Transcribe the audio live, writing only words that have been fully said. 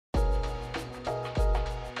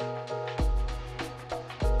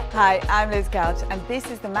Hi, I'm Liz Kelsh and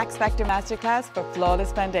this is the Max Factor Masterclass for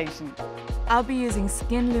Flawless Foundation. I'll be using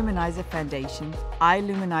Skin Luminizer Foundation, Eye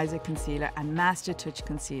Luminizer Concealer and Master Touch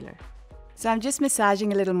Concealer. So I'm just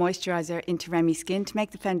massaging a little moisturiser into Remy's skin to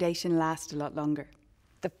make the foundation last a lot longer.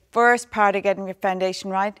 The first part of getting your foundation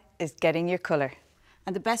right is getting your colour.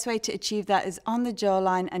 And the best way to achieve that is on the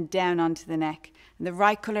jawline and down onto the neck. And the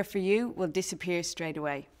right colour for you will disappear straight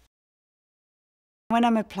away. When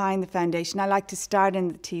I'm applying the foundation, I like to start in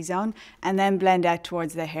the T-zone and then blend out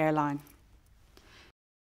towards the hairline.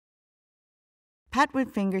 Pat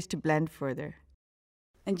with fingers to blend further.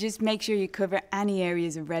 And just make sure you cover any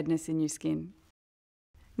areas of redness in your skin.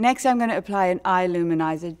 Next, I'm going to apply an eye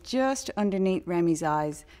luminizer just underneath Remy's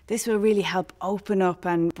eyes. This will really help open up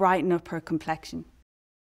and brighten up her complexion.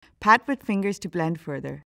 Pat with fingers to blend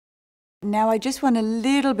further. Now I just want a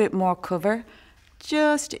little bit more cover.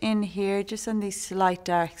 Just in here, just on these slight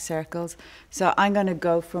dark circles. So I'm going to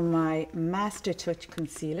go for my Master Touch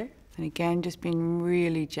Concealer. And again, just being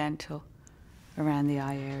really gentle around the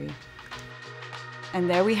eye area. And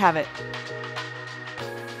there we have it.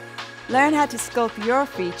 Learn how to sculpt your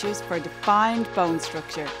features for defined bone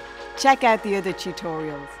structure. Check out the other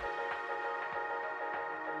tutorials.